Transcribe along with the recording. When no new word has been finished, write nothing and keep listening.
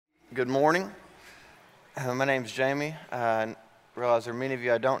Good morning. My name's Jamie. I realize there are many of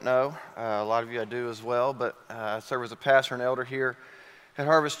you I don't know. A lot of you I do as well, but I serve as a pastor and elder here at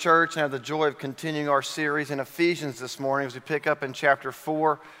Harvest Church and have the joy of continuing our series in Ephesians this morning as we pick up in chapter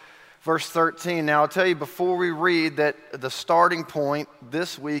 4, verse 13. Now, I'll tell you before we read that the starting point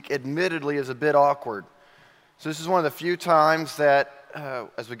this week admittedly is a bit awkward. So this is one of the few times that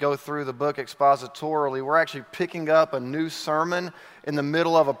as we go through the book expositorily, we're actually picking up a new sermon in the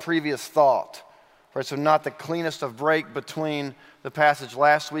middle of a previous thought. Right, so not the cleanest of break between the passage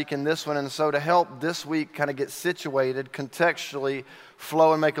last week and this one. And so to help this week kind of get situated, contextually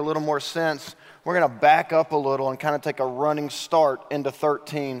flow and make a little more sense, we're going to back up a little and kind of take a running start into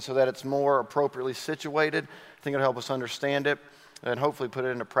 13 so that it's more appropriately situated. I think it'll help us understand it and hopefully put it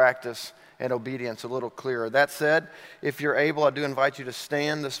into practice and obedience a little clearer. That said, if you're able, I do invite you to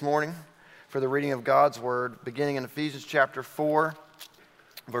stand this morning for the reading of God's Word, beginning in Ephesians chapter 4,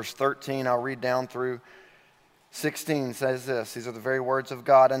 verse 13. I'll read down through 16. Says this, these are the very words of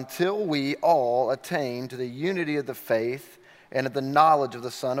God, until we all attain to the unity of the faith and of the knowledge of the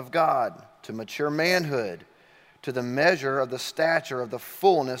Son of God, to mature manhood, to the measure of the stature of the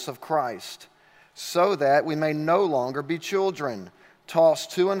fullness of Christ, so that we may no longer be children,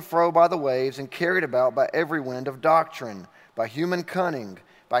 tossed to and fro by the waves and carried about by every wind of doctrine, by human cunning,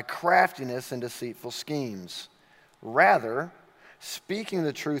 by craftiness and deceitful schemes. Rather, speaking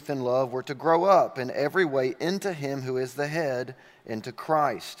the truth in love, we're to grow up in every way into Him who is the head, into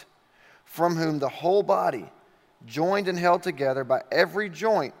Christ, from whom the whole body, joined and held together by every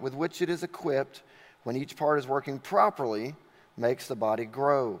joint with which it is equipped, when each part is working properly, makes the body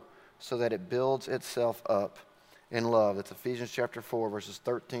grow, so that it builds itself up in love. That's Ephesians chapter 4, verses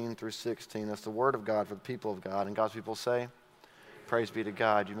 13 through 16. That's the word of God for the people of God. And God's people say, praise be to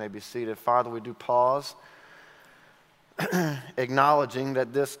God. You may be seated. Father, we do pause, acknowledging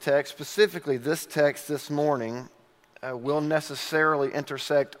that this text, specifically this text this morning, will necessarily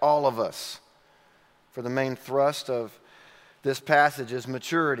intersect all of us. For the main thrust of this passage is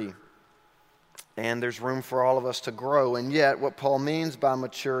maturity. And there's room for all of us to grow. And yet, what Paul means by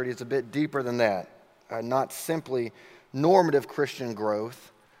maturity is a bit deeper than that. Not simply normative Christian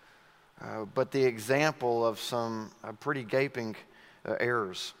growth, but the example of some pretty gaping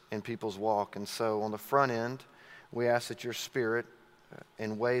errors in people's walk. And so on the front end, we ask that your Spirit,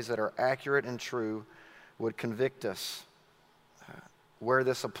 in ways that are accurate and true, would convict us. Where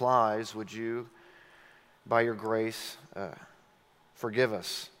this applies, would you, by your grace, forgive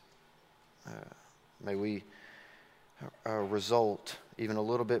us? May we result even a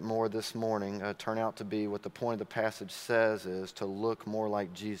little bit more this morning, turn out to be what the point of the passage says is to look more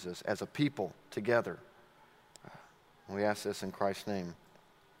like Jesus as a people together. We ask this in Christ's name.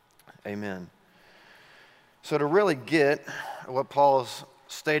 Amen. So to really get what Paul is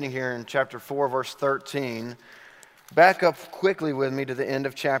stating here in chapter 4, verse 13, back up quickly with me to the end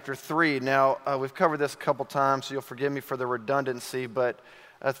of chapter 3. Now, we've covered this a couple times, so you'll forgive me for the redundancy, but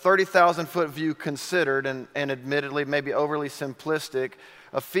a 30,000-foot view considered, and admittedly maybe overly simplistic,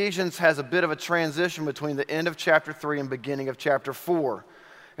 Ephesians has a bit of a transition between the end of chapter 3 and beginning of chapter 4.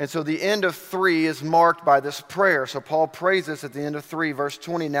 And so the end of 3 is marked by this prayer. So Paul prays this at the end of 3, verse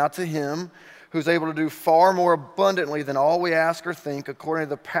 20. Now to Him who's able to do far more abundantly than all we ask or think, according to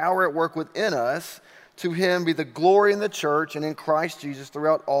the power at work within us, to Him be the glory in the church and in Christ Jesus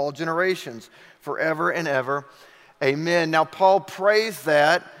throughout all generations, forever and ever. Amen. Now, Paul prays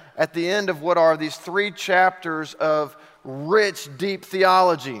that at the end of what are these 3 chapters of rich, deep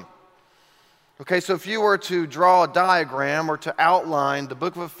theology. Okay, so if you were to draw a diagram or to outline the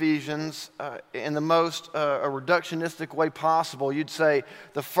book of Ephesians in the most a reductionistic way possible, you'd say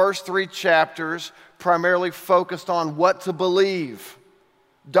the first 3 chapters primarily focused on what to believe,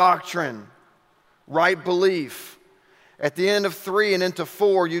 doctrine, right belief. At the end of 3 and into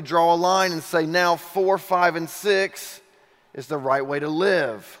 4, you draw a line and say, now 4, 5, and 6 is the right way to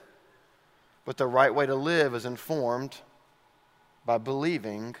live. But the right way to live is informed by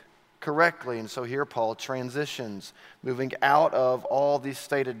believing correctly. And so here Paul transitions, moving out of all these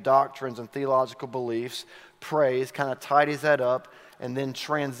stated doctrines and theological beliefs, prays, kind of tidies that up, and then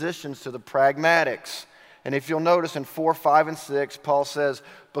transitions to the pragmatics. And if you'll notice in 4, 5, and 6, Paul says,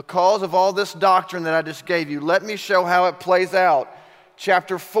 because of all this doctrine that I just gave you, let me show how it plays out.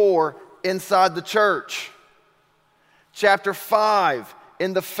 Chapter 4, inside the church. Chapter 5,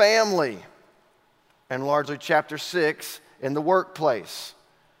 in the family. And largely chapter 6, in the workplace.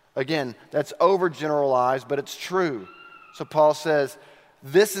 Again, that's overgeneralized, but it's true. So Paul says,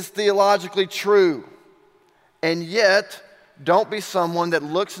 this is theologically true. And yet, don't be someone that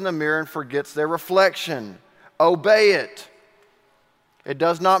looks in the mirror and forgets their reflection. Obey it. It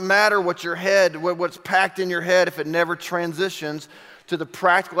does not matter what's packed in your head if it never transitions to the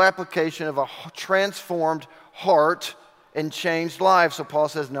practical application of a transformed heart and changed life. So Paul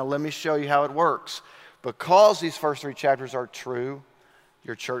says, now let me show you how it works. Because these first 3 chapters are true,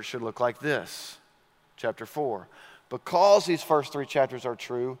 your church should look like this. Chapter 4. Because these first 3 chapters are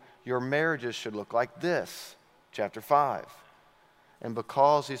true, your marriages should look like this. Chapter 5. And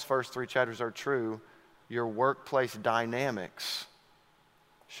because these first 3 chapters are true, your workplace dynamics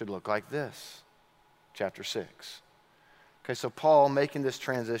should look like this. Chapter 6. Okay, so Paul, making this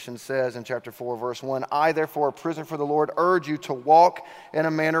transition, says in chapter 4, verse 1, I, therefore, a prisoner for the Lord, urge you to walk in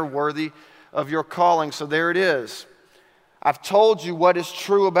a manner worthy of your calling. So there it is. I've told you what is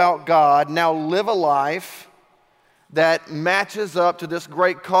true about God. Now live a life that matches up to this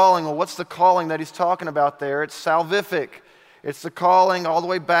great calling. Well, what's the calling that he's talking about there? It's salvific. It's the calling all the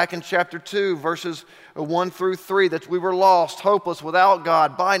way back in chapter 2, verses 1 through 3, that we were lost, hopeless, without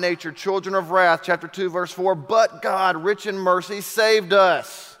God, by nature, children of wrath. Chapter 2, verse 4, but God, rich in mercy, saved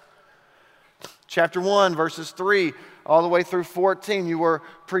us. Chapter 1, verses 3, all the way through 14, you were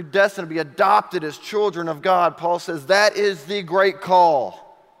predestined to be adopted as children of God. Paul says that is the great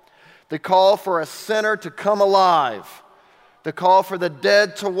call. The call for a sinner to come alive. The call for the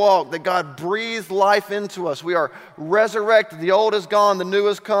dead to walk, that God breathes life into us. We are resurrected. The old is gone, the new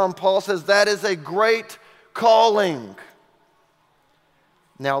has come. Paul says that is a great calling.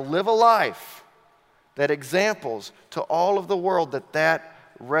 Now live a life that examples to all of the world that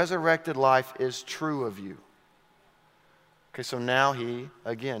resurrected life is true of you. Okay, so now he,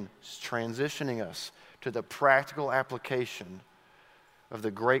 again, is transitioning us to the practical application of the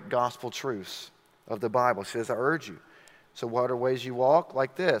great gospel truths of the Bible. He says, I urge you. So what are ways you walk?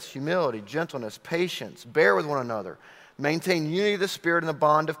 Like this: humility, gentleness, patience, bear with one another. Maintain unity of the Spirit in the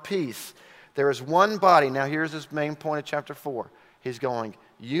bond of peace. There is one body. Now here's his main point of chapter 4. He's going,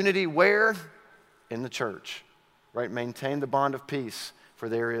 unity where? In the church. Right? Maintain the bond of peace. For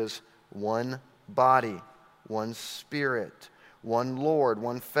there is one body, one Spirit, one Lord,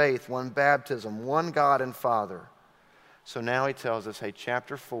 one faith, one baptism, one God and Father. So now he tells us, hey,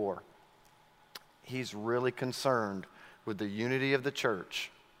 chapter 4, he's really concerned with the unity of the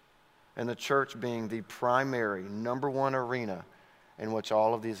church, and the church being the primary, number one arena in which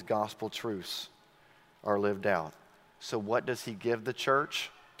all of these gospel truths are lived out. So what does he give the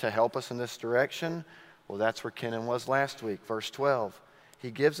church to help us in this direction? Well, that's where Kenan was last week. Verse 12, he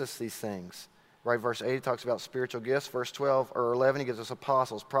gives us these things. Right, verse 8 talks about spiritual gifts. Verse 12 or 11, he gives us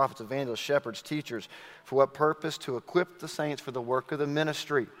apostles, prophets, evangelists, shepherds, teachers. For what purpose? To equip the saints for the work of the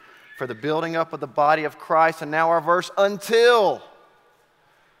ministry, for the building up of the body of Christ. And now our verse, until.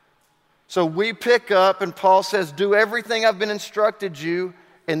 So we pick up, and Paul says, do everything I've been instructed you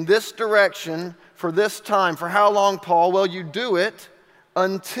in this direction for this time. For how long, Paul? Well, you do it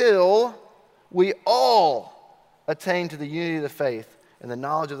until we all attain to the unity of the faith and the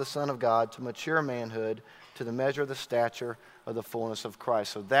knowledge of the Son of God, to mature manhood, to the measure of the stature of the fullness of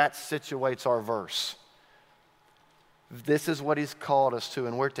Christ. So that situates our verse. This is what he's called us to,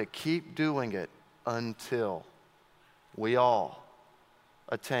 and we're to keep doing it until we all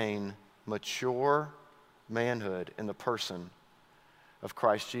attain mature manhood in the person of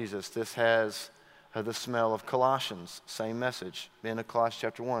Christ Jesus. This has the smell of Colossians, same message. In Colossians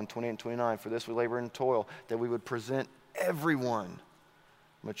chapter 1, 28 and 29, for this we labor and toil, that we would present everyone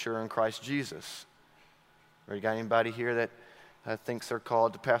mature in Christ Jesus. Or you got anybody here that thinks they're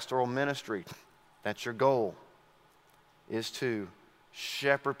called to pastoral ministry? That's your goal, is to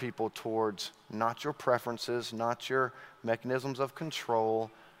shepherd people towards not your preferences, not your mechanisms of control,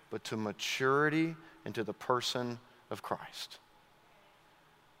 but to maturity into the person of Christ.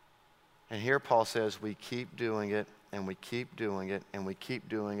 And here Paul says we keep doing it, and we keep doing it, and we keep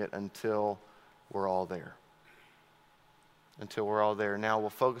doing it until we're all there. Until we're all there. Now,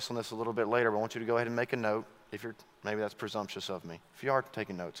 we'll focus on this a little bit later, but I want you to go ahead and make a note. If you're, maybe that's presumptuous of me. If you are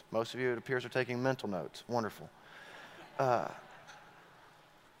taking notes, most of you, it appears, are taking mental notes. Wonderful.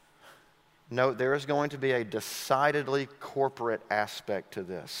 Note, there is going to be a decidedly corporate aspect to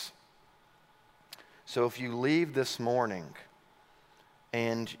this. So if you leave this morning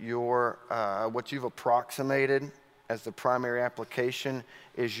and your what you've approximated as the primary application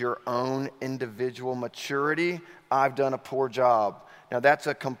is your own individual maturity, I've done a poor job. Now that's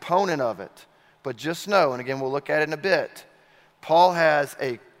a component of it, but just know, and again we'll look at it in a bit, Paul has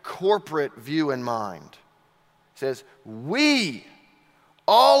a corporate view in mind. He says, we,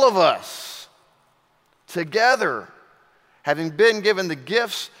 all of us, together, having been given the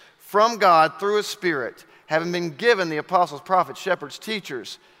gifts from God through His Spirit, having been given the apostles, prophets, shepherds,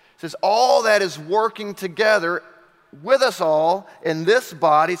 teachers, says all that is working together with us all in this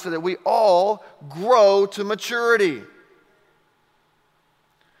body so that we all grow to maturity.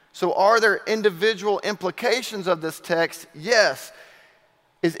 So are there individual implications of this text? Yes.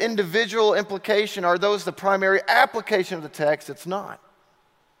 Is individual implication, are those the primary application of the text? It's not.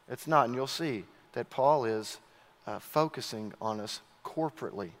 It's not, and you'll see that Paul is focusing on us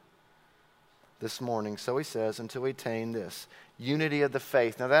corporately this morning. So he says, until we attain this, unity of the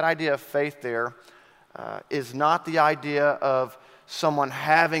faith. Now that idea of faith there is not the idea of someone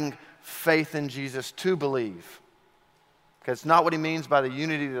having faith in Jesus to believe. Okay, it's not what he means by the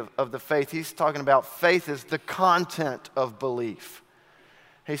unity of the faith. He's talking about faith is the content of belief.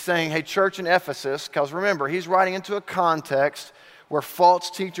 He's saying, hey, church in Ephesus, because remember, he's writing into a context where false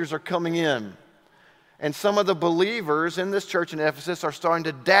teachers are coming in. And some of the believers in this church in Ephesus are starting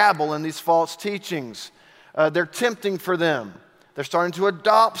to dabble in these false teachings. They're tempting for them. They're starting to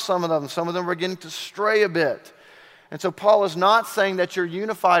adopt some of them. Some of them are beginning to stray a bit. And so Paul is not saying that you're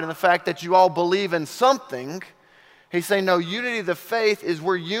unified in the fact that you all believe in something. He's saying, no, unity of the faith is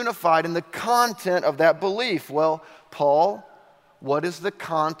we're unified in the content of that belief. Well, Paul, what is the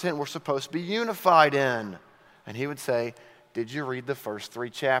content we're supposed to be unified in? And he would say, did you read the first 3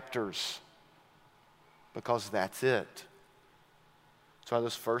 chapters? Because that's it. That's why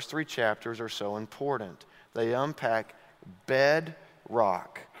those first 3 chapters are so important. They unpack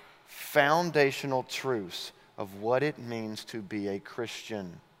bedrock, foundational truths of what it means to be a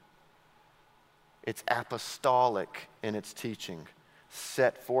Christian. It's apostolic in its teaching,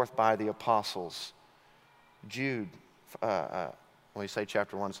 set forth by the apostles. Jude, when you say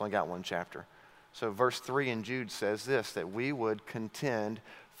chapter 1, it's only got 1 chapter. So verse 3 in Jude says this, that we would contend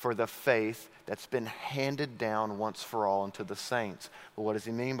for the faith that's been handed down once for all unto the saints. But what does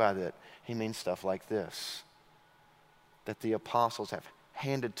he mean by that? He means stuff like this, that the apostles have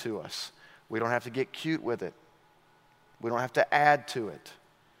handed to us. We don't have to get cute with it. We don't have to add to it.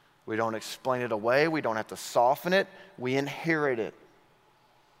 We don't explain it away. We don't have to soften it. We inherit it.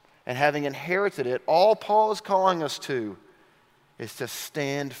 And having inherited it, all Paul is calling us to is to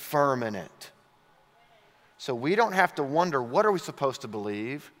stand firm in it. So we don't have to wonder, what are we supposed to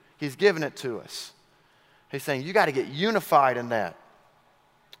believe? He's given it to us. He's saying, you got to get unified in that.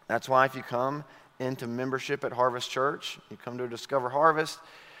 That's why if you come into membership at Harvest Church, you come to Discover Harvest,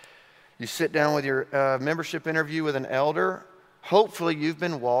 you sit down with your membership interview with an elder, hopefully you've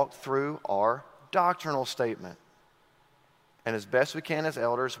been walked through our doctrinal statement. And as best we can as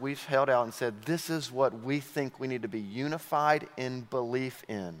elders, we've held out and said, this is what we think we need to be unified in belief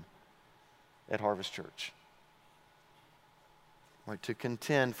in at Harvest Church. We're to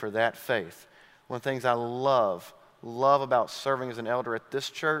contend for that faith. One of the things I love about serving as an elder at this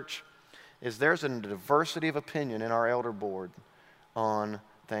church is there's a diversity of opinion in our elder board on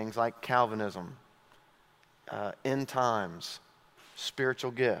things like Calvinism, end times, spiritual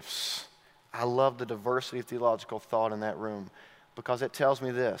gifts. I love the diversity of theological thought in that room because it tells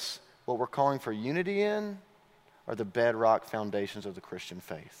me this, what we're calling for unity in are the bedrock foundations of the Christian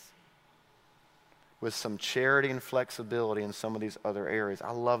faith, with some charity and flexibility in some of these other areas.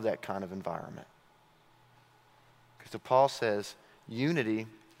 I love that kind of environment. Because Paul says unity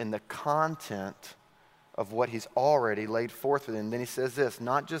in the content of what he's already laid forth within. Then he says this,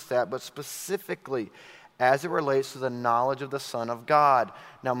 not just that, but specifically as it relates to the knowledge of the Son of God.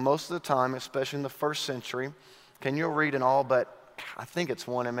 Now, most of the time, especially in the first century, can you read in all but, I think it's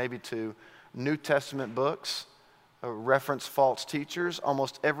 1 and maybe 2, New Testament books reference false teachers.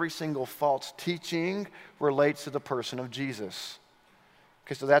 Almost every single false teaching relates to the person of Jesus.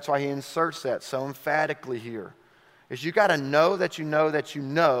 Okay, so that's why he inserts that so emphatically here. Is you got to know that you know that you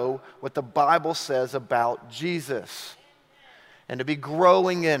know what the Bible says about Jesus. And to be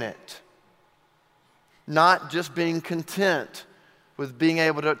growing in it. Not just being content with being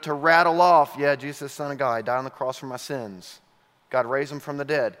able to rattle off, yeah, Jesus is the Son of God, He died on the cross for my sins. God raised Him from the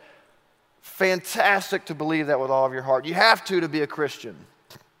dead. Fantastic to believe that with all of your heart. You have to be a Christian.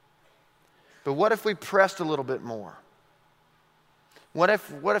 But what if we pressed a little bit more? What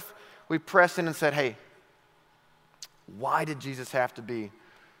if we pressed in and said, hey, why did Jesus have to be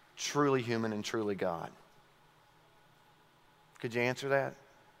truly human and truly God? Could you answer that?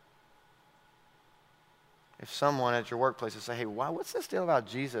 If someone at your workplace would say, hey, what's this deal about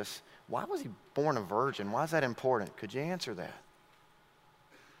Jesus? Why was He born a virgin? Why is that important? Could you answer that?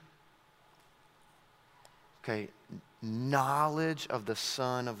 Okay, knowledge of the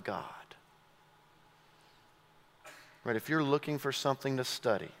Son of God. Right, if you're looking for something to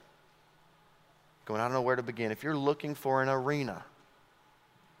study, I don't know where to begin. If you're looking for an arena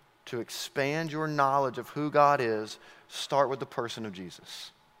to expand your knowledge of who God is, start with the person of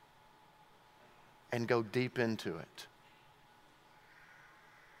Jesus. and go deep into it.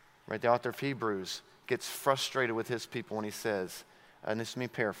 Right, the author of Hebrews gets frustrated with his people when he says, and this is me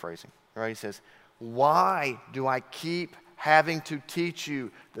paraphrasing, right? He says, why do I keep having to teach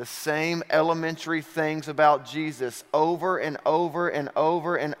you the same elementary things about Jesus over and over and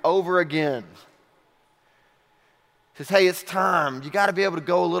over and over again? He says, hey, it's time. You got to be able to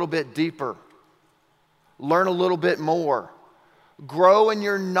go a little bit deeper. Learn a little bit more. Grow in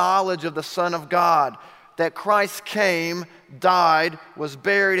your knowledge of the Son of God. That Christ came, died, was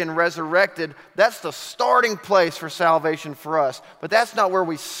buried, and resurrected. That's the starting place for salvation for us. But that's not where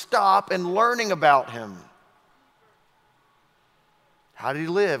we stop in learning about Him. How did He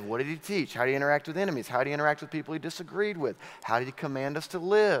live? What did He teach? How did He interact with enemies? How did He interact with people He disagreed with? How did He command us to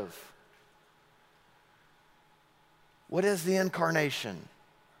live? What is the incarnation?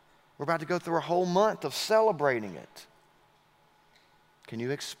 We're about to go through a whole month of celebrating it. Can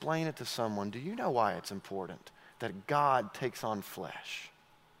you explain it to someone? Do you know why it's important that God takes on flesh?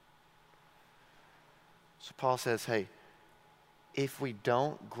 So Paul says, hey, if we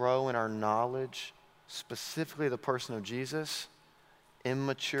don't grow in our knowledge, specifically the person of Jesus,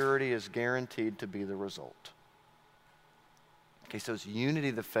 immaturity is guaranteed to be the result. Okay, so it's unity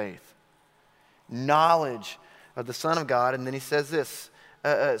of the faith, knowledge of the Son of God, and then he says this,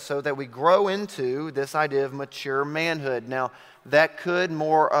 so that we grow into this idea of mature manhood. Now, that could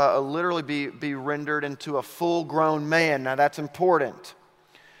more literally be rendered into a full-grown man. Now, that's important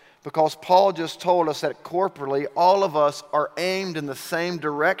because Paul just told us that corporately, all of us are aimed in the same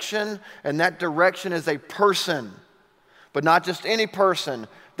direction, and that direction is a person, but not just any person.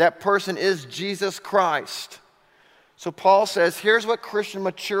 That person is Jesus Christ. So Paul says, here's what Christian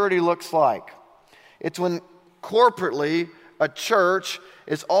maturity looks like. It's when corporately a church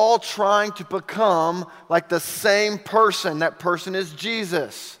is all trying to become like the same person. That person is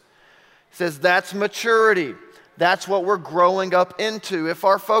Jesus. He says that's maturity. That's what we're growing up into. If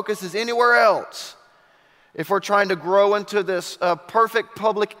our focus is anywhere else, if we're trying to grow into this perfect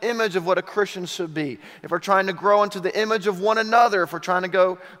public image of what a Christian should be, if we're trying to grow into the image of one another, if we're trying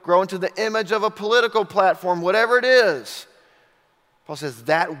to grow into the image of a political platform, whatever it is, Paul says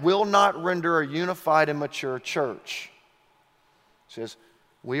that will not render a unified and mature church. He says,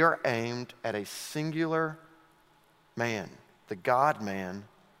 we are aimed at a singular man, the God-man,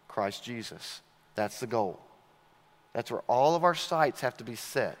 Christ Jesus. That's the goal. That's where all of our sights have to be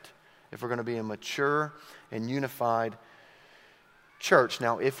set if we're going to be a mature and unified church.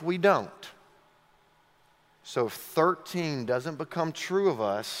 Now, if we don't, so if 13 doesn't become true of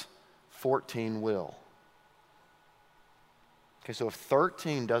us, 14 will. Okay, so if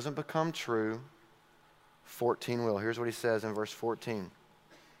 13 doesn't become true, 14 will. Here's what he says in verse 14.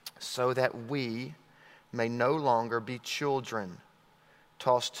 So that we may no longer be children,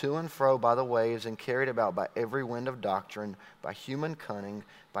 tossed to and fro by the waves and carried about by every wind of doctrine, by human cunning,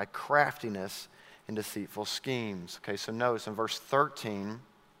 by craftiness and deceitful schemes. Okay, so notice in verse 13,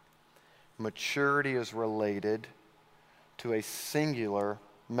 maturity is related to a singular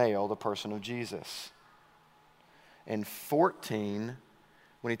male, the person of Jesus. In 14,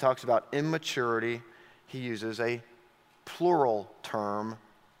 when he talks about immaturity, he uses a plural term,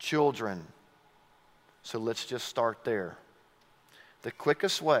 children. So let's just start there. The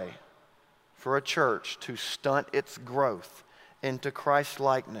quickest way for a church to stunt its growth into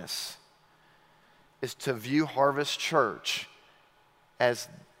Christ-likeness is to view Harvest Church as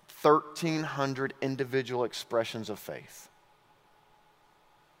 1,300 individual expressions of faith.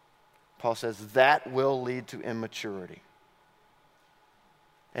 Paul says that will lead to immaturity.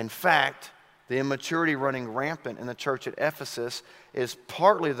 In fact, the immaturity running rampant in the church at Ephesus is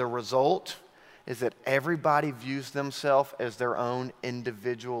partly the result is that everybody views themselves as their own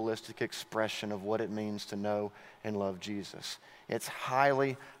individualistic expression of what it means to know and love Jesus. It's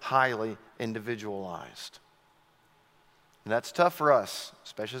highly, highly individualized. And that's tough for us,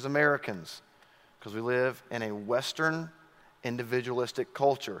 especially as Americans, because we live in a Western individualistic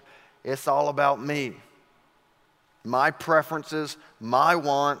culture. It's all about me, my preferences, my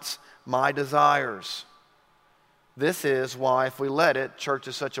wants, my desires. This is why, if we let it, church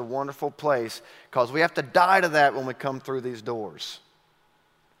is such a wonderful place, because we have to die to that when we come through these doors.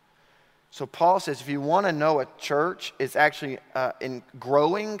 So Paul says if you want to know a church is actually in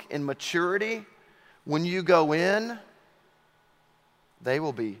growing in maturity, when you go in, they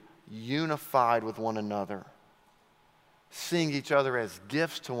will be unified with one another, seeing each other as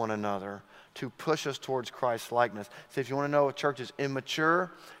gifts to one another to push us towards Christ's likeness. So if you want to know a church is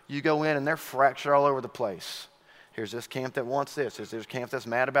immature, you go in and they're fractured all over the place. Here's this camp that wants this. Here's this camp that's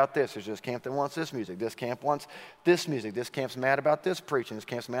mad about this. Here's this camp that wants this music. This camp wants this music. This camp's mad about this preaching. This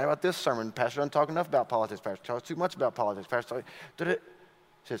camp's mad about this sermon. Pastor doesn't talk enough about politics. Pastor talks too much about politics. Pastor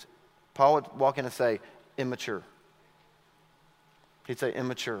says, Paul would walk in and say, immature. He'd say,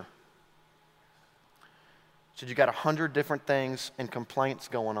 immature. So you got 100 different things and complaints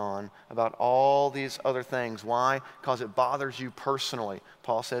going on about all these other things. Why? Because it bothers you personally.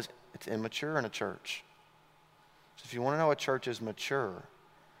 Paul says it's immature in a church. So if you want to know a church is mature,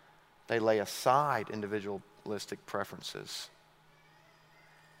 they lay aside individualistic preferences.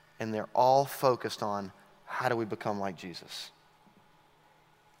 And they're all focused on how do we become like Jesus?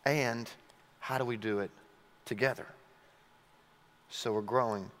 And how do we do it together? So we're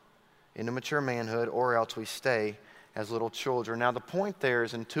growing into mature manhood, or else we stay as little children. Now, the point there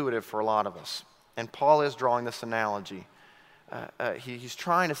is intuitive for a lot of us. And Paul is drawing this analogy. He's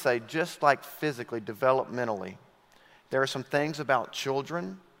trying to say, just like physically, developmentally, there are some things about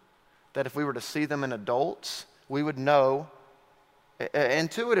children that if we were to see them in adults, we would know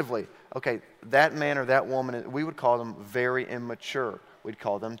intuitively, okay, that man or that woman, we would call them very immature. We'd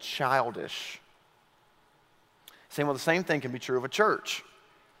call them childish. The same thing can be true of a church.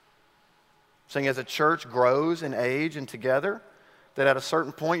 Saying as a church grows in age and together, that at a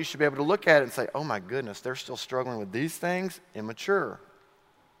certain point you should be able to look at it and say, oh my goodness, they're still struggling with these things? Immature.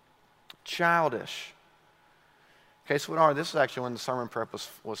 Childish. Okay, so this is actually when the sermon prep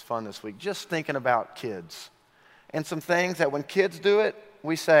was fun this week. Just thinking about kids. And some things that when kids do it,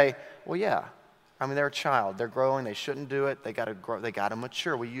 we say, well, yeah. I mean, they're a child. They're growing. They shouldn't do it. They got to grow. They got to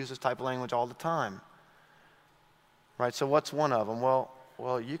mature. We use this type of language all the time. Right, so what's one of them? Well,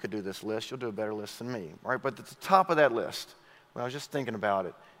 you could do this list. You'll do a better list than me. Right, but at the top of that list, when I was just thinking about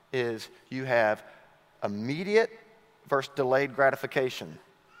it, is you have immediate versus delayed gratification.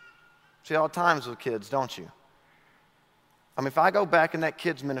 See all the times with kids, don't you? I mean, if I go back in that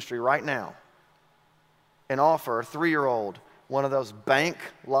kids' ministry right now and offer a 3-year-old one of those bank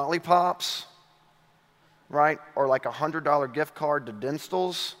lollipops, right, or like a $100 gift card to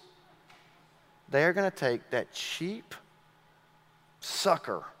Dinstall's, they're going to take that cheap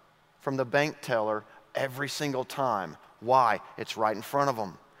sucker from the bank teller every single time. Why? It's right in front of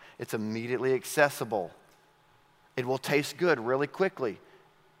them. It's immediately accessible. It will taste good really quickly.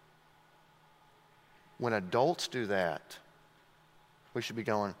 When adults do that, we should be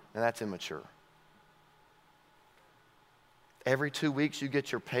going, now that's immature. Every 2 weeks you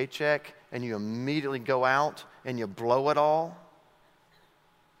get your paycheck and you immediately go out and you blow it all.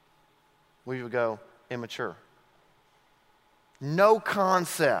 We would go, immature. No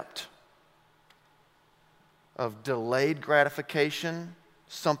concept of delayed gratification,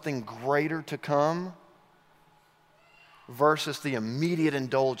 something greater to come, versus the immediate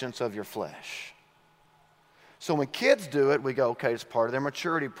indulgence of your flesh. So when kids do it, we go, okay, it's part of their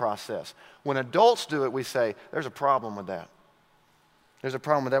maturity process. When adults do it, we say, there's a problem with that. There's a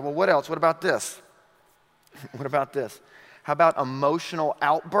problem with that. Well, what else? What about this? What about this? How about emotional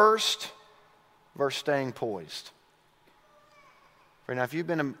outburst versus staying poised? Right now, if you've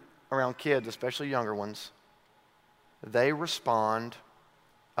been around kids, especially younger ones, they respond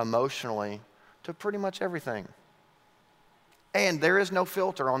emotionally to pretty much everything. And there is no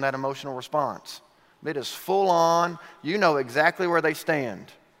filter on that emotional response. It is full on. You know exactly where they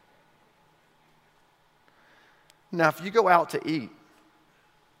stand. Now, if you go out to eat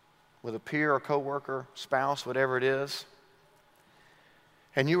with a peer or coworker, spouse, whatever it is,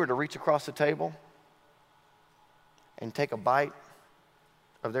 and you were to reach across the table and take a bite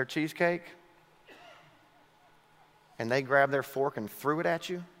of their cheesecake, and they grabbed their fork and threw it at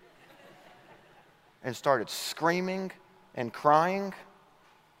you and started screaming and crying,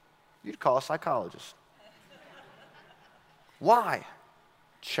 you'd call a psychologist. Why?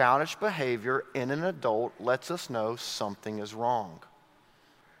 Childish behavior in an adult lets us know something is wrong.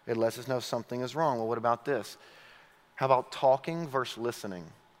 It lets us know something is wrong. Well, what about this? How about talking versus listening?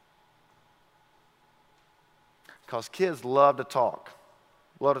 Because kids love to talk.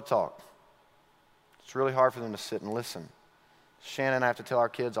 Love to talk. It's really hard for them to sit and listen. Shannon and I have to tell our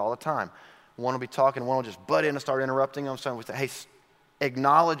kids all the time. One will be talking, one will just butt in and start interrupting them. So we say, hey,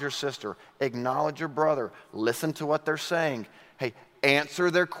 acknowledge your sister. Acknowledge your brother. Listen to what they're saying. Hey,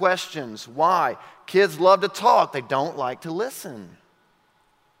 answer their questions. Why? Kids love to talk. They don't like to listen.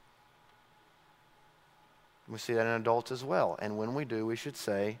 We see that in adults as well. And when we do, we should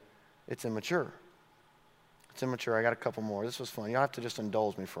say it's immature. It's immature. I got a couple more. This was fun. You'll have to just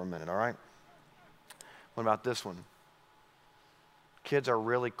indulge me for a minute, all right? What about this one? Kids are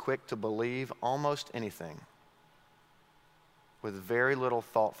really quick to believe almost anything with very little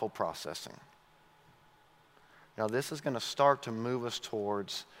thoughtful processing. Now, this is going to start to move us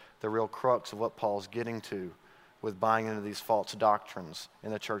towards the real crux of what Paul's getting to with buying into these false doctrines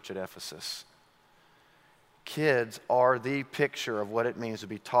in the church at Ephesus. Kids are the picture of what it means to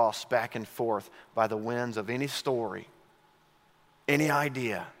be tossed back and forth by the winds of any story, any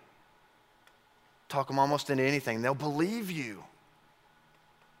idea. Talk them almost into anything. They'll believe you.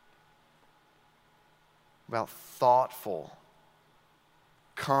 About thoughtful,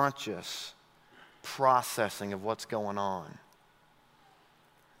 conscious processing of what's going on.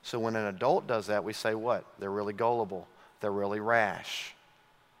 So when an adult does that, we say what? They're really gullible. They're really rash.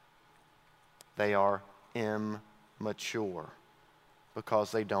 They are immature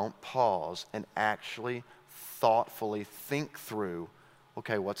because they don't pause and actually thoughtfully think through,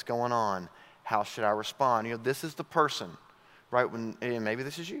 okay, what's going on? How should I respond? This is the person, right? And maybe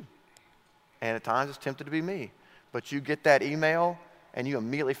this is you. And at times it's tempted to be me. But you get that email and you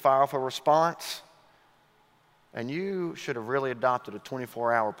immediately fire off a response. And you should have really adopted a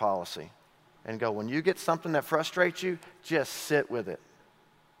 24-hour policy and go, when you get something that frustrates you, just sit with it.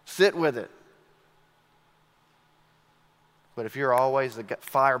 Sit with it. But if you're always the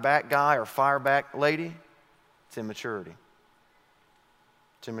fire back guy or fire back lady, it's immaturity.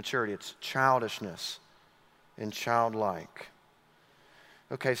 It's immaturity. It's childishness and childlike.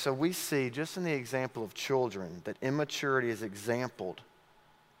 Okay, so we see just in the example of children that immaturity is exampled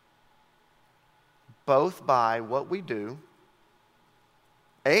both by what we do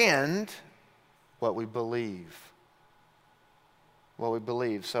and what we believe. What we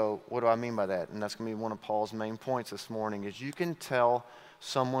believe. So what do I mean by that? And that's going to be one of Paul's main points this morning, is you can tell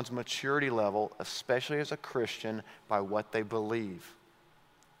someone's maturity level, especially as a Christian, by what they believe.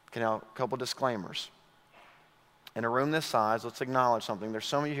 Okay, now a couple disclaimers. In a room this size, let's acknowledge something. There's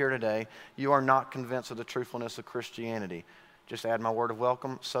some of you here today, you are not convinced of the truthfulness of Christianity. Just add my word of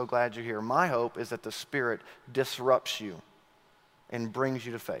welcome. So glad you're here. My hope is that the Spirit disrupts you and brings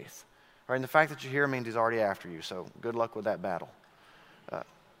you to faith. All right, and the fact that you're here means He's already after you, so good luck with that battle.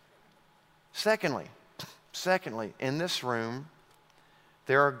 Secondly, in this room,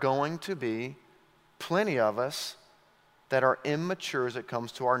 there are going to be plenty of us that are immature as it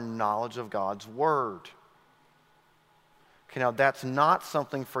comes to our knowledge of God's Word. Okay, now that's not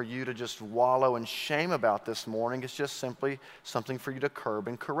something for you to just wallow in shame about this morning. It's just simply something for you to curb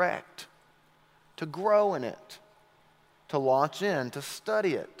and correct, to grow in it, to launch in, to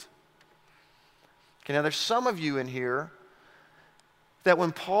study it. Okay, now there's some of you in here that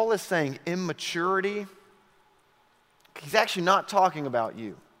when Paul is saying immaturity, he's actually not talking about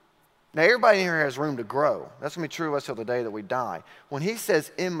you. Now, everybody in here has room to grow. That's going to be true of us till the day that we die. When he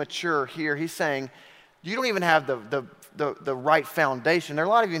says immature here, he's saying you don't even have the right foundation. There are a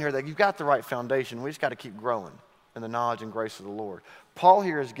lot of you in here that you've got the right foundation. We just got to keep growing in the knowledge and grace of the Lord. Paul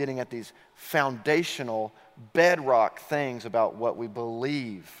here is getting at these foundational bedrock things about what we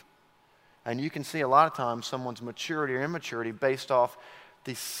believe. And you can see a lot of times someone's maturity or immaturity based off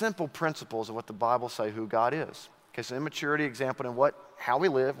the simple principles of what the Bible say who God is. Okay, so immaturity exampled in how we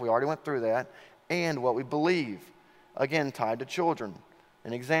live, we already went through that, and what we believe. Again, tied to children.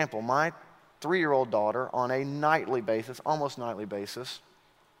 An example, my 3-year-old daughter on a nightly basis, almost nightly basis,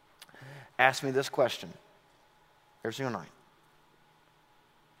 asked me this question every single night.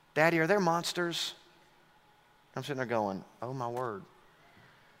 Daddy, are there monsters? I'm sitting there going, oh my word.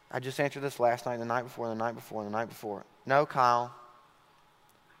 I just answered this last night, the night before, the night before, the night before. No, Kyle,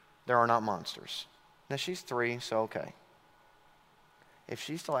 there are not monsters. Now, she's 3, so okay. If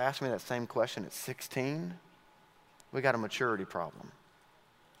she still asks me that same question at 16, we got a maturity problem.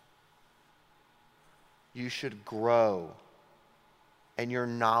 You should grow, and your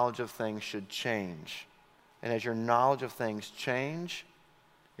knowledge of things should change. And as your knowledge of things change,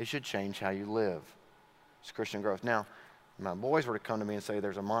 it should change how you live. It's Christian growth. Now, if my boys were to come to me and say,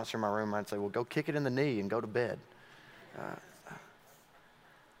 there's a monster in my room, I'd say, well, go kick it in the knee and go to bed.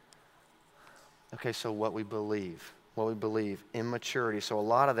 Okay, so what we believe, immaturity. So a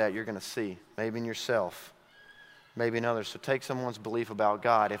lot of that you're going to see, maybe in yourself, maybe in others. So take someone's belief about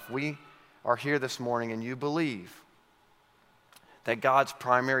God. If we are here this morning and you believe that God's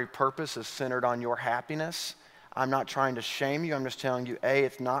primary purpose is centered on your happiness, I'm not trying to shame you. I'm just telling you, A,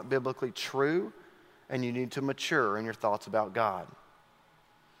 it's not biblically true, and you need to mature in your thoughts about God.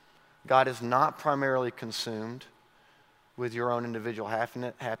 God is not primarily consumed with your own individual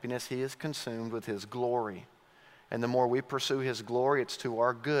happiness. He is consumed with His glory. And the more we pursue His glory, it's to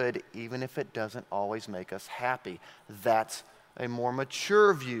our good, even if it doesn't always make us happy. That's a more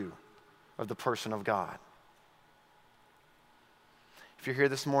mature view of the person of God. If you're here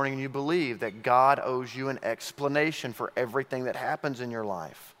this morning and you believe that God owes you an explanation for everything that happens in your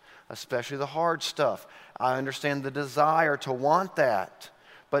life, especially the hard stuff. I understand the desire to want that.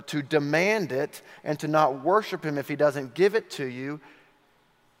 But to demand it and to not worship Him if He doesn't give it to you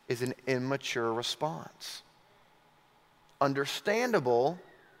is an immature response. Understandable,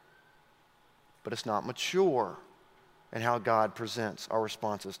 but it's not mature in how God presents our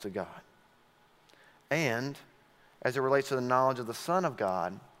responses to God. And as it relates to the knowledge of the Son of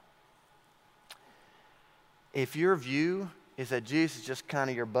God, if your view is that Jesus is just kind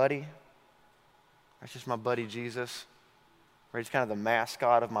of your buddy, that's just my buddy Jesus, or he's kind of the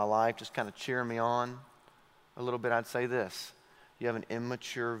mascot of my life, just kind of cheering me on a little bit, I'd say this: you have an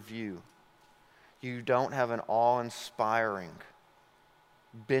immature view. You don't have an awe-inspiring,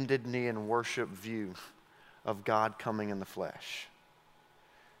 bended knee and worship view of God coming in the flesh.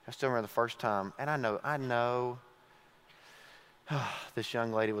 I still remember the first time, and I know this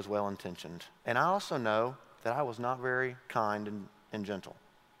young lady was well-intentioned. And I also know that I was not very kind and gentle.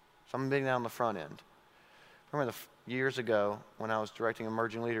 So I'm being down on the front end. I remember years ago when I was directing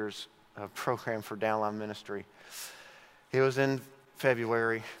Emerging Leaders, a program for Downline Ministry. It was in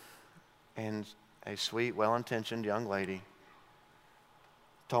February, and a sweet, well-intentioned young lady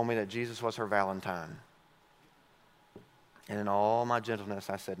told me that Jesus was her Valentine. And in all my gentleness,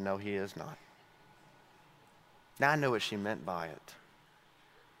 I said, no, He is not. Now, I know what she meant by it.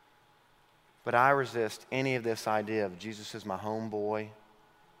 But I resist any of this idea of Jesus is my homeboy,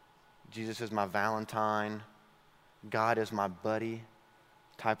 Jesus is my Valentine, God is my buddy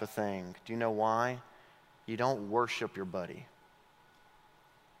type of thing. Do you know why? You don't worship your buddy.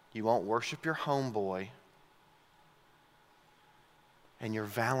 You won't worship your homeboy. And your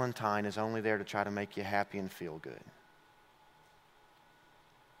Valentine is only there to try to make you happy and feel good.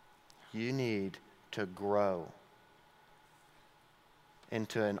 You need to grow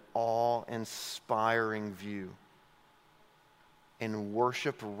into an awe-inspiring view and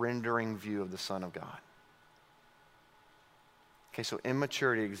worship-rendering view of the Son of God. Okay, so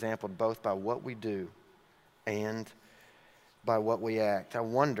immaturity exampled both by what we do and by what we act. I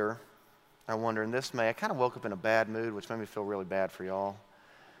wonder, and this I kind of woke up in a bad mood, which made me feel really bad for y'all.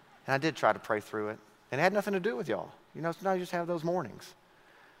 And I did try to pray through it. And it had nothing to do with y'all. You know, sometimes you just have those mornings.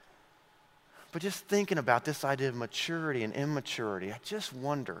 But just thinking about this idea of maturity and immaturity, I just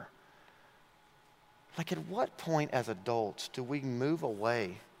wonder, like, at what point as adults do we move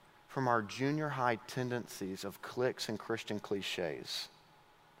away from our junior high tendencies of cliques and Christian cliches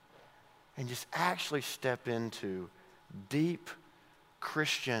and just actually step into deep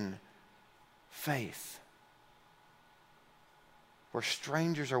Christian faith where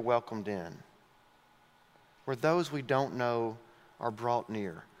strangers are welcomed in, where those we don't know are brought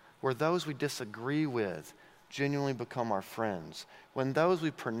near, where those we disagree with genuinely become our friends, when those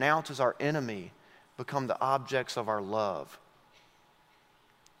we pronounce as our enemy become the objects of our love.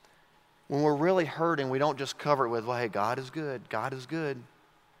 When we're really hurting, we don't just cover it with, well, hey, God is good. God is good.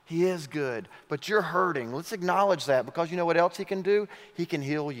 He is good. But you're hurting. Let's acknowledge that, because you know what else He can do? He can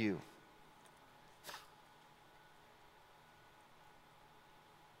heal you.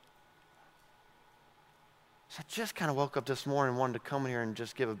 So I just kind of woke up this morning and wanted to come in here and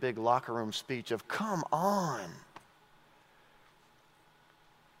just give a big locker room speech of, come on.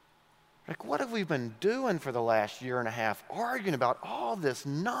 Like, what have we been doing for the last year and a half, arguing about all this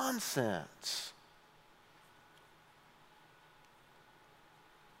nonsense?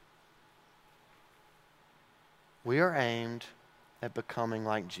 We are aimed at becoming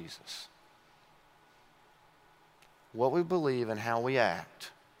like Jesus. What we believe and how we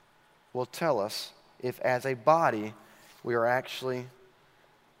act will tell us if as a body we are actually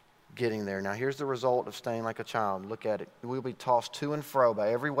getting there. Now here's the result of staying like a child. Look at it. We'll be tossed to and fro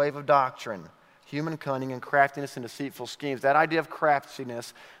by every wave of doctrine, human cunning and craftiness and deceitful schemes. That idea of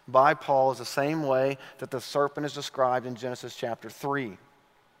craftiness by Paul is the same way that the serpent is described in Genesis chapter 3.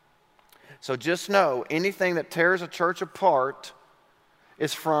 So just know, anything that tears a church apart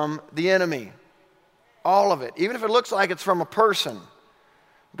is from the enemy. All of it. Even if it looks like it's from a person.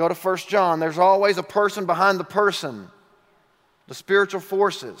 Go to 1 John. There's always a person behind the person. The spiritual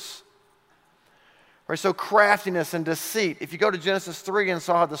forces. Right, so craftiness and deceit. If you go to Genesis 3 and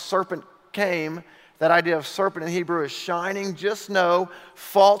saw how the serpent came, that idea of serpent in Hebrew is shining. Just know,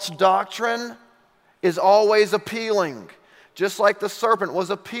 false doctrine is always appealing. Just like the serpent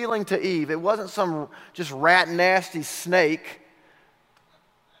was appealing to Eve. It wasn't some just rat nasty snake.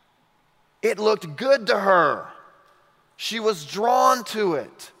 It looked good to her. She was drawn to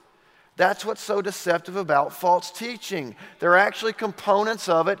it. That's what's so deceptive about false teaching. There are actually components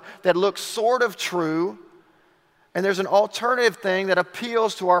of it that look sort of true, and there's an alternative thing that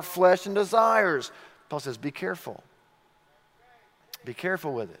appeals to our flesh and desires. Paul says, be careful. Be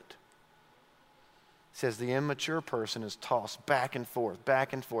careful with it. says the immature person is tossed back and forth,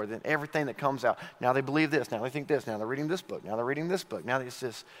 and everything that comes out. Now they believe this, now they think this, now they're reading this book, now they're reading this book. Now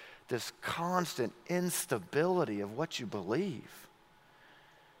it's this constant instability of what you believe.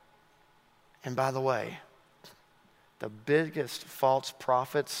 And by the way, the biggest false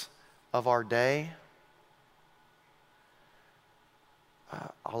prophets of our day,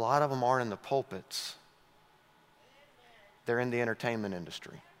 a lot of them aren't in the pulpits. They're in the entertainment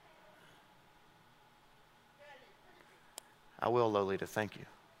industry. I will, Lolita, thank you.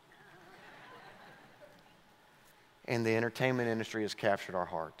 And the entertainment industry has captured our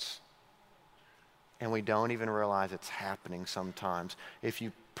hearts. And we don't even realize it's happening sometimes.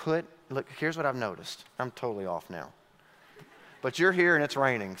 Look, here's what I've noticed. I'm totally off now. But you're here and it's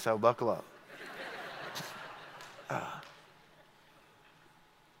raining, so buckle up.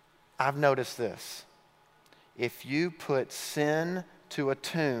 I've noticed this. If you put sin to a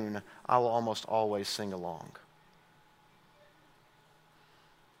tune, I will almost always sing along.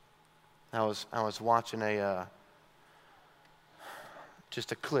 I was watching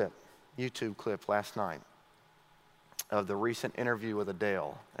just a clip, YouTube clip last night of the recent interview with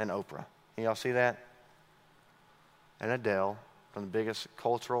Adele and Oprah. Y'all see that? And Adele, one of the biggest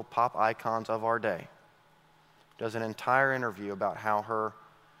cultural pop icons of our day, does an entire interview about how her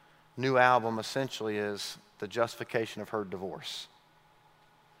new album essentially is the justification of her divorce.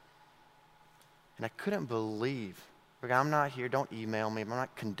 And I couldn't believe, I'm not here, don't email me, I'm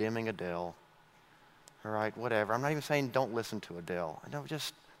not condemning Adele. All right, whatever. I'm not even saying don't listen to Adele.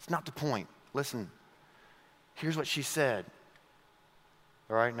 It's not the point. Listen, here's what she said.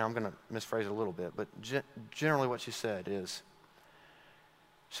 All right, now I'm going to misphrase it a little bit, but generally what she said is,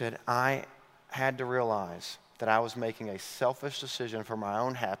 I had to realize that I was making a selfish decision for my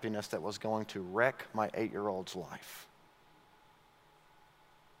own happiness that was going to wreck my 8-year-old's life.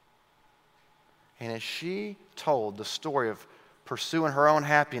 And as she told the story of pursuing her own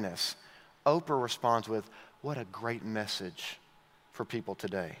happiness, Oprah responds with, what a great message for people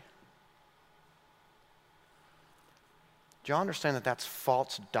today. Do you understand that that's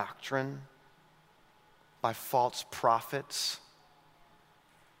false doctrine by false prophets?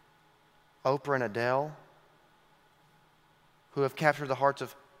 Oprah and Adele, who have captured the hearts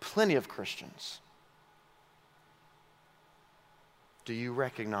of plenty of Christians. Do you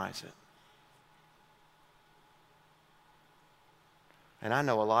recognize it? And I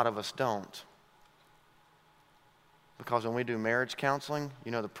know a lot of us don't. Because when we do marriage counseling,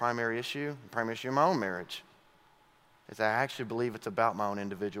 the primary issue in my own marriage is I actually believe it's about my own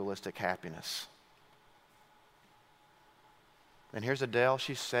individualistic happiness. And here's Adele,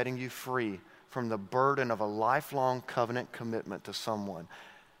 she's setting you free from the burden of a lifelong covenant commitment to someone.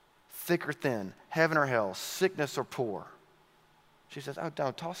 Thick or thin, heaven or hell, sickness or poor. She says, oh,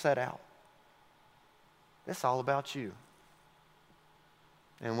 don't toss that out. It's all about you.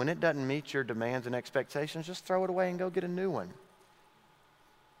 And when it doesn't meet your demands and expectations, just throw it away and go get a new one.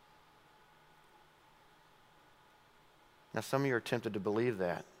 Now, some of you are tempted to believe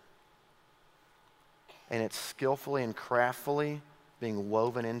that. And it's skillfully and craftfully being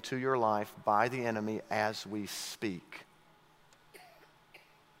woven into your life by the enemy as we speak.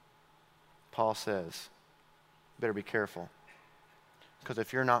 Paul says, better be careful. Because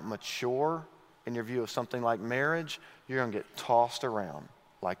if you're not mature in your view of something like marriage, you're going to get tossed around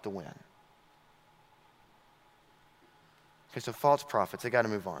like the wind. Okay, so false prophets, they got to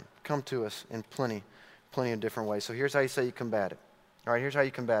move on. Come to us in plenty of different ways. So here's how you say you combat it. All right, here's how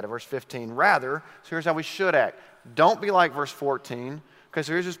you combat it. Verse 15. Rather, so here's how we should act. Don't be like verse 14. Okay,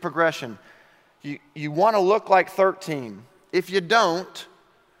 so here's this progression. You want to look like 13. If you don't,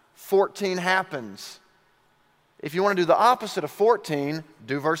 14 happens. If you want to do the opposite of 14,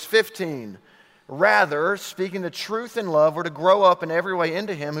 do verse 15. Rather, speaking the truth in love, we're to grow up in every way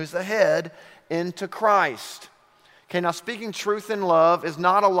into Him who's the head, into Christ. Okay, now speaking truth in love is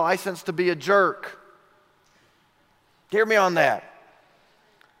not a license to be a jerk. Hear me on that.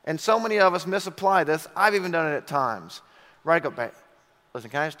 And so many of us misapply this. I've even done it at times. Right, go back. Listen,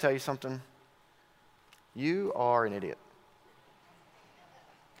 can I just tell you something? You are an idiot.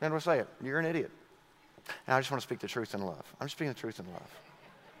 And we'll say it. You're an idiot. And I just want to speak the truth in love. I'm just speaking the truth in love.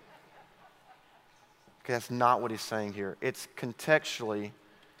 Okay, that's not what he's saying here. It's contextually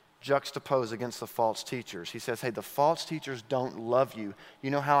juxtaposed against the false teachers. He says, hey, the false teachers don't love you.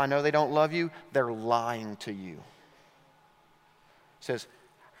 You know how I know they don't love you? They're lying to you. He says,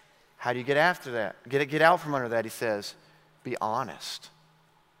 how do you get after that? Get out from under that, he says. Be honest.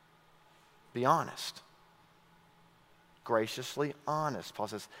 Be honest. Graciously honest. Paul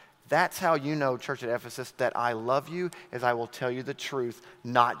says, that's how you know, church at Ephesus, that I love you, is I will tell you the truth,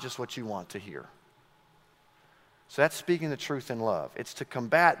 not just what you want to hear. So that's speaking the truth in love. It's to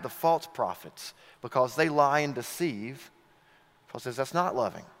combat the false prophets because they lie and deceive. Paul says that's not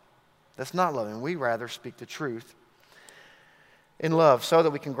loving. That's not loving. We rather speak the truth in love so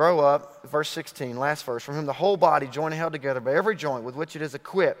that we can grow up. Verse 16, last verse. From whom the whole body, joined and held together by every joint with which it is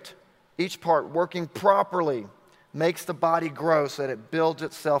equipped, each part working properly, makes the body grow so that it builds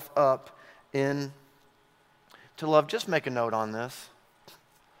itself up in to love. Just make a note on this,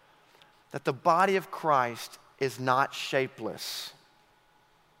 that the body of Christ is not shapeless.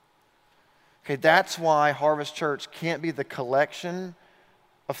 Okay, that's why Harvest Church can't be the collection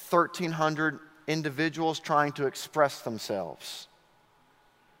of 1,300 individuals trying to express themselves.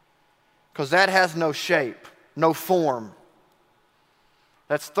 Because that has no shape, no form.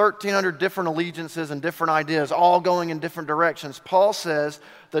 That's 1,300 different allegiances and different ideas, all going in different directions. Paul says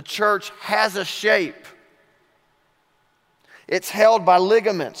the church has a shape. It's held by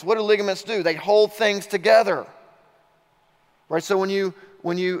ligaments. What do ligaments do? They hold things together. Right? So when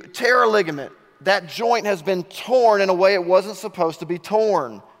you tear a ligament, that joint has been torn in a way it wasn't supposed to be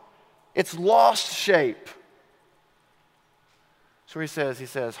torn. It's lost shape. So he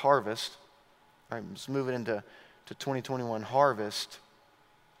says, harvest. All right, let's move it into 2021, harvest.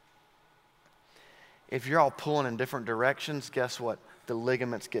 If you're all pulling in different directions, guess what? The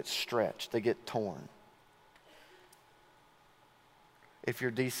ligaments get stretched. They get torn. If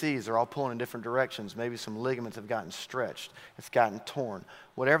your DCs are all pulling in different directions, maybe some ligaments have gotten stretched. It's gotten torn.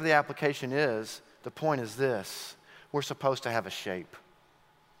 Whatever the application is, the point is this. We're supposed to have a shape.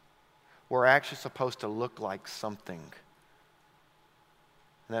 We're actually supposed to look like something.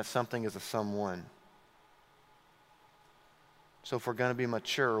 And that something is a someone. So if we're going to be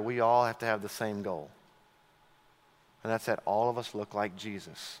mature, we all have to have the same goal. And that's that all of us look like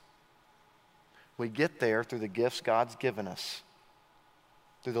Jesus. We get there through the gifts God's given us,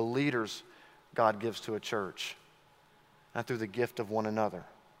 through the leaders God gives to a church, and through the gift of one another,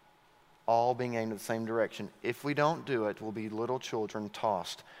 all being aimed at the same direction. If we don't do it, we'll be little children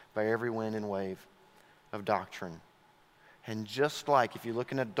tossed by every wind and wave of doctrine. And just like if you look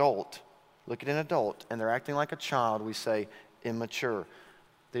at an adult, and they're acting like a child, we say immature.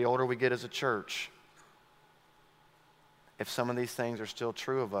 The older we get as a church, if some of these things are still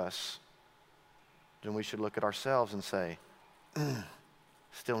true of us, then we should look at ourselves and say,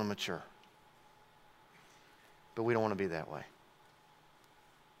 still immature. But we don't want to be that way.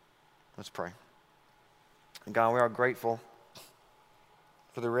 Let's pray. And God, we are grateful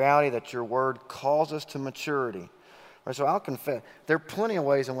for the reality that your word calls us to maturity. Right, so I'll confess, there are plenty of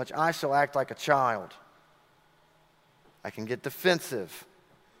ways in which I still act like a child. I can get defensive,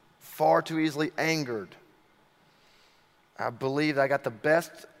 far too easily angered. I believe I got the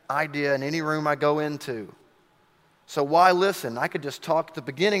best idea in any room I go into. So why listen? I could just talk at the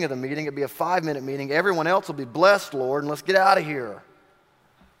beginning of the meeting. It'd be a 5-minute meeting. Everyone else will be blessed, Lord, and let's get out of here.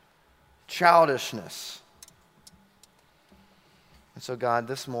 Childishness. And so, God,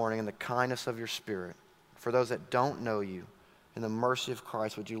 this morning, in the kindness of your Spirit, for those that don't know you, in the mercy of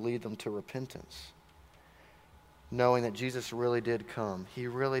Christ, would you lead them to repentance? Knowing that Jesus really did come. He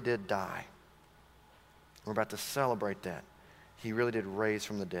really did die. We're about to celebrate that. He really did raise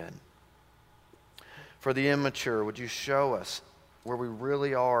from the dead. For the immature, would you show us where we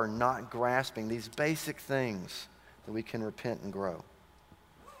really are not grasping these basic things that we can repent and grow?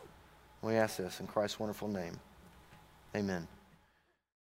 We ask this in Christ's wonderful name. Amen.